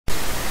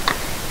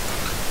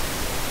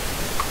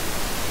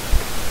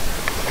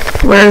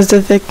Where is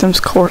the victim's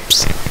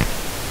corpse?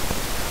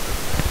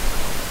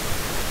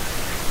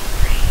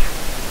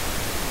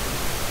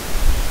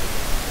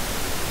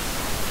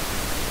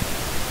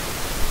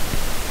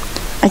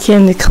 I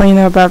came to clean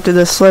up after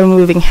the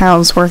slow-moving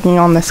hounds working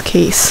on this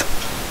case,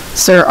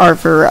 Sir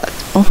Arthur.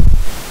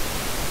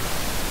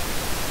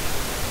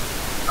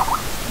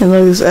 It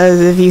looks as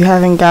if you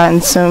haven't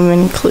gotten so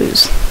many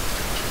clues.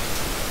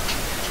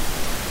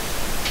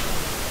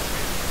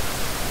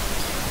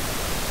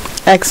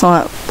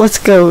 Excellent. Let's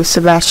go,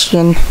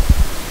 Sebastian.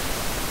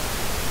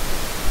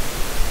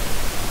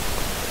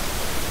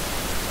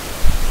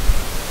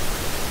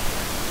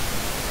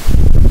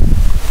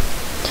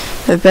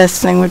 The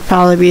best thing would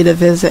probably be to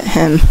visit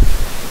him.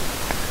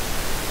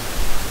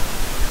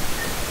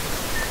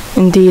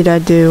 Indeed, I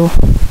do.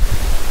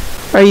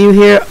 Are you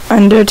here,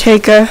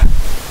 Undertaker?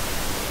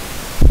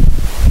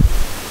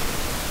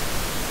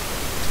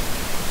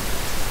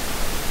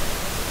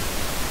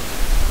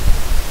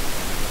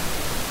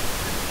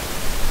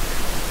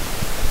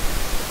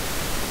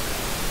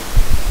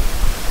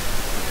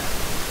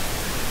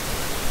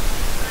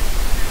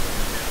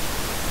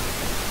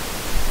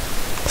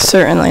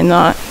 Certainly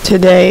not.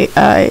 Today,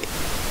 I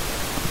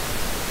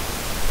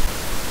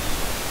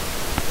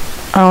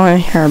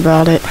want to hear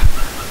about it.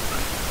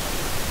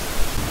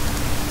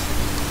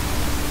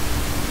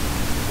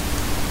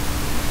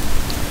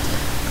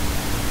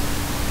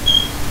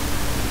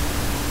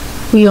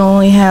 We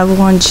only have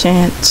one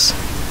chance.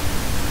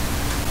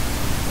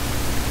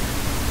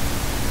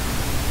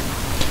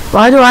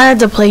 Why do I have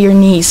to play your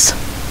niece?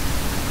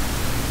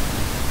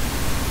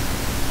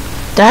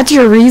 That's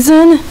your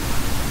reason?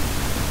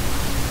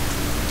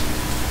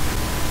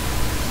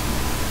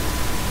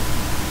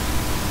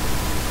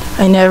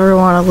 I never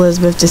want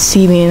Elizabeth to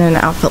see me in an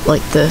outfit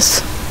like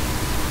this.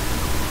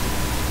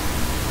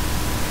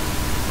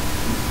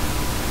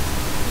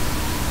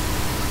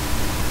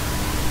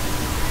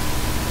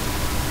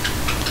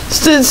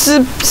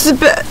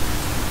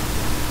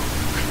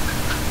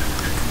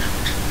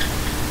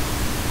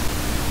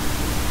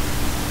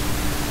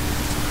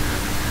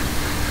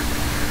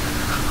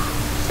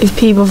 If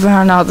people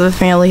found out the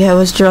family head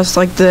was dressed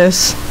like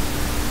this,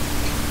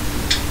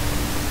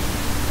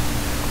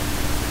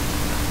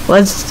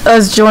 let's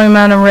us join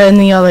Madam Red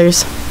and the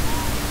others.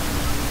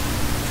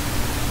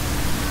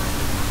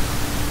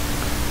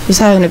 She's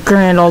having a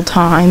grand old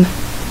time.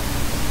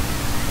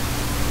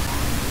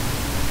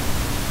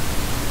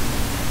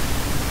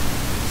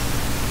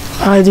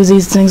 Why do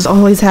these things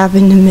always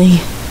happen to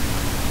me?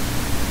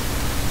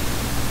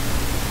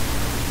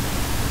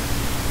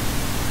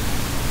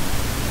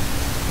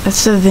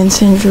 That's the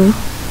Vincent Drew.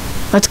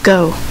 Let's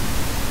go.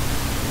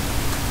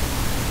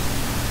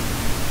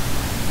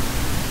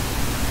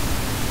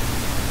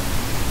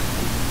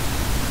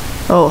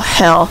 Oh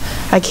hell,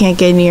 I can't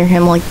get near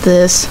him like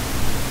this.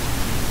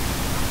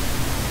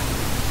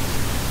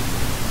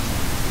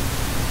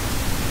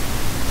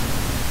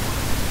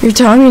 You're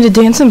telling me to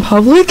dance in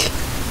public?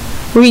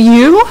 Were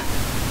you?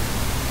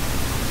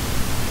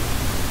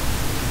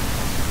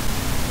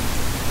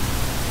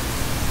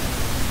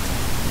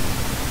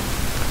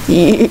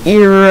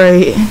 You're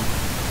right.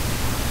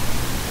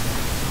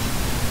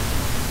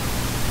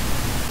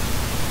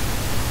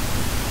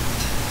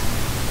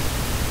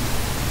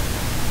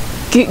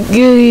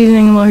 Good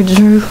evening, Lord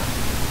Drew.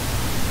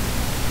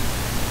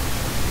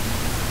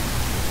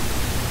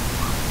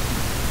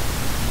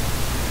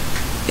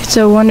 It's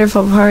a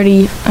wonderful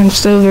party. I'm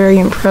so very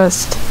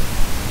impressed.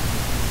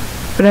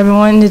 But I've been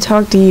wanting to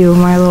talk to you,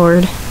 my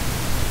lord.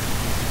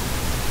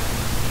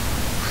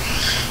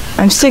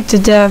 I'm sick to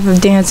death of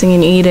dancing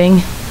and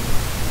eating.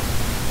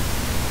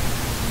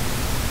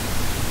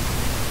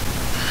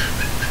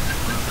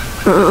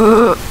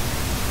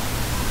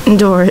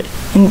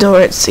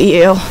 Endure it,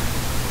 Ciel.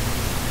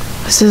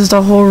 This is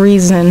the whole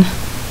reason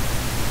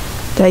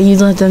that you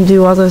let them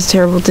do all those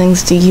terrible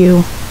things to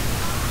you.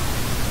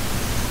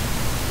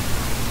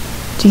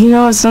 Do you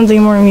know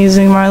something more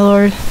amusing, my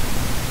lord?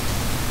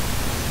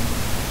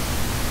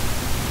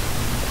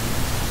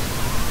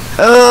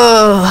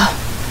 Ugh!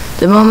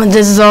 The moment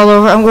this is all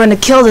over, I'm going to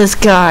kill this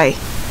guy.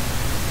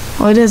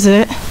 What is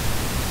it?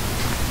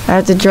 I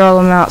have to draw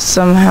them out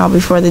somehow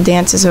before the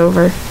dance is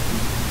over.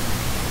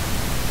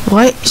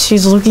 What?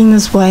 She's looking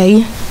this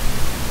way?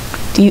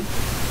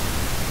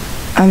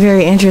 I'm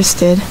very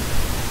interested.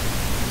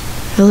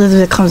 If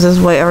Elizabeth comes this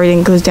way,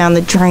 everything goes down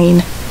the drain.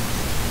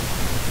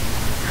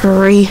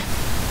 Hurry.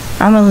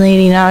 I'm a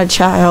lady, not a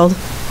child.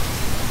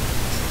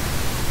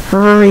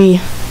 Hurry.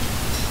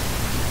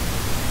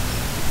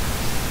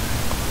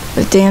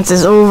 The dance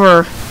is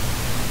over.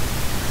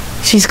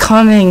 She's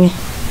coming.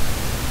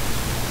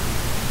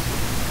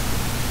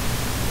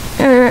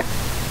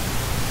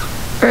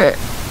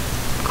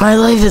 My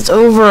life is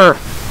over.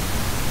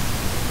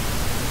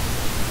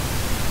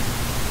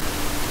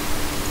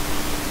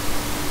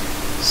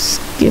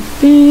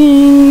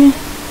 Skipping.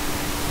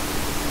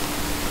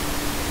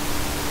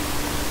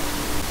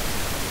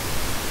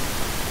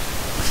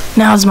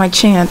 Now's my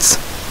chance.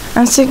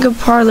 I'm sick of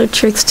parlor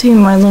tricks too,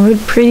 my lord.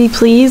 Pretty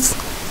please.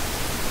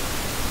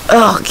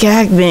 Ugh,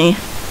 gag me.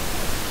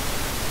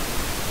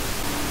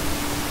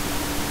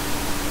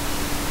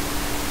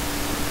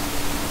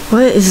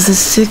 What is this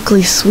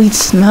sickly sweet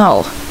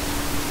smell?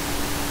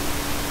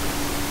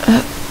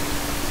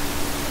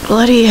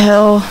 Bloody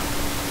hell.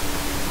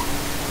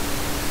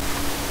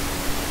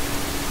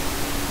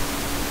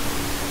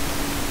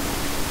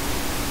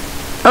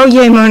 Oh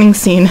yay, moaning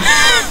scene.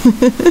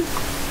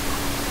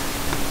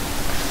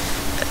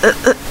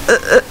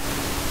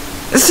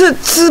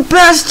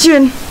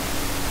 Sebastian!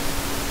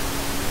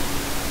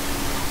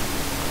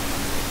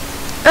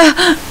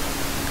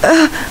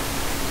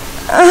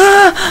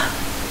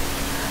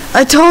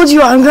 I told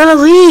you I'm gonna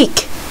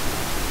leak!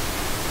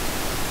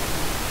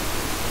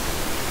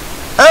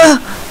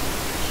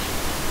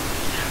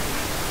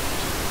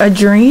 A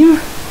dream?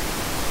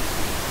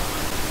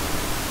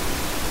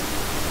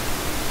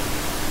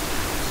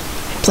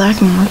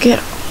 Black market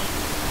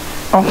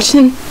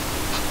auction?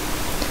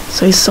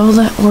 So he sold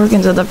the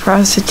organs of the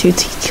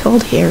prostitutes he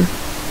killed here.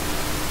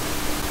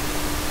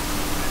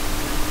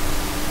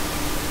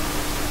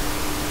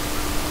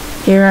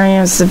 Here I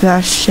am,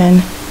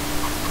 Sebastian.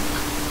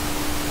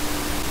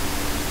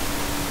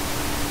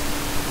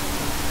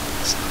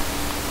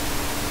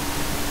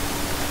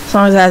 As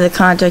long as I have the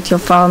contract, you'll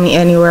follow me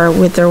anywhere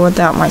with or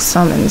without my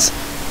summons.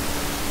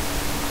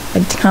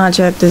 The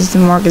contract is the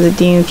mark of the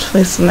demons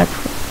placed on the...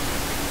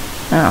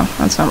 No,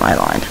 that's not my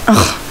line.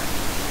 Ugh,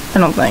 I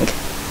don't think.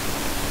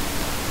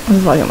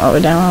 Let's fucking lower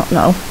it down. I don't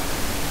know.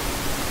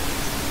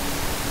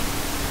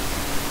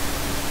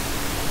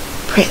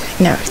 Pray that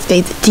I never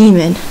stayed the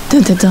demon.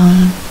 Dun dun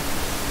dun.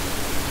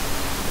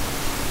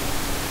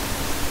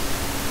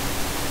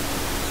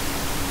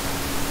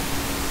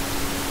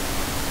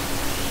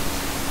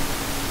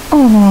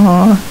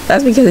 Aww,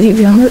 that's because he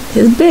became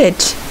his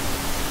bitch.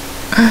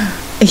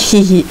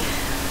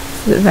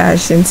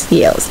 Sebastian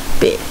Ciel's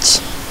bitch.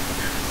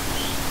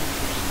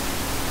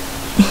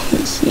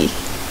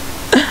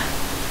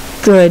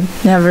 Good,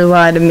 never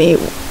lie to me.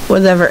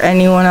 Whatever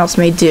anyone else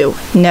may do,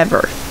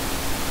 never.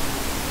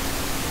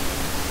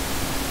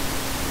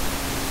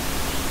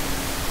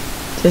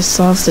 This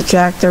solves the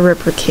Jack the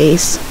Ripper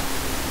case.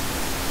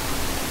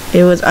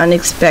 It was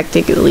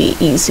unexpectedly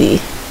easy.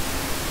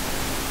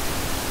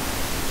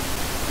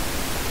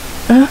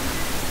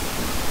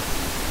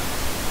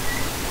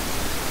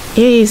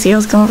 Yay,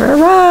 Ciel's going for a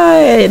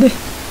ride!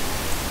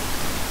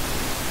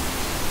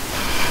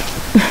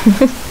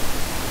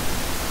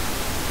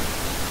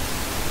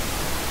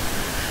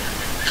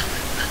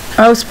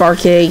 Oh,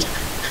 Sparky.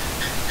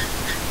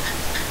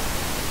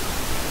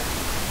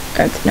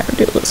 I could never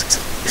do this.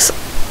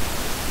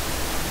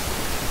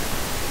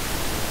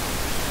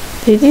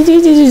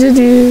 Is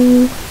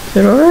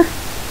it over?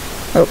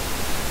 Oh.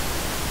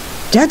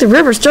 Jack the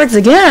Ripper strikes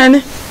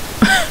again!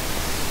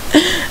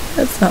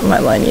 That's not my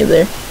line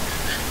either.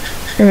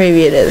 Or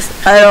maybe it is.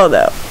 I don't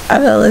know.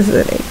 I'm not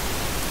listening.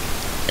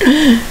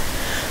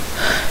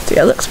 See,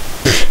 I looks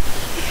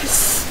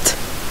pissed.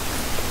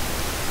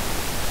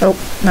 Oh,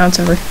 now it's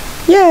over.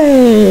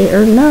 Yay!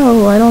 Or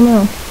no, I don't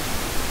know.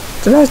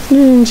 Good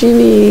afternoon,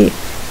 GB.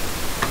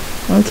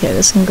 Okay,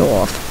 this can go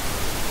off.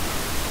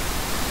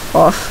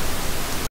 Off.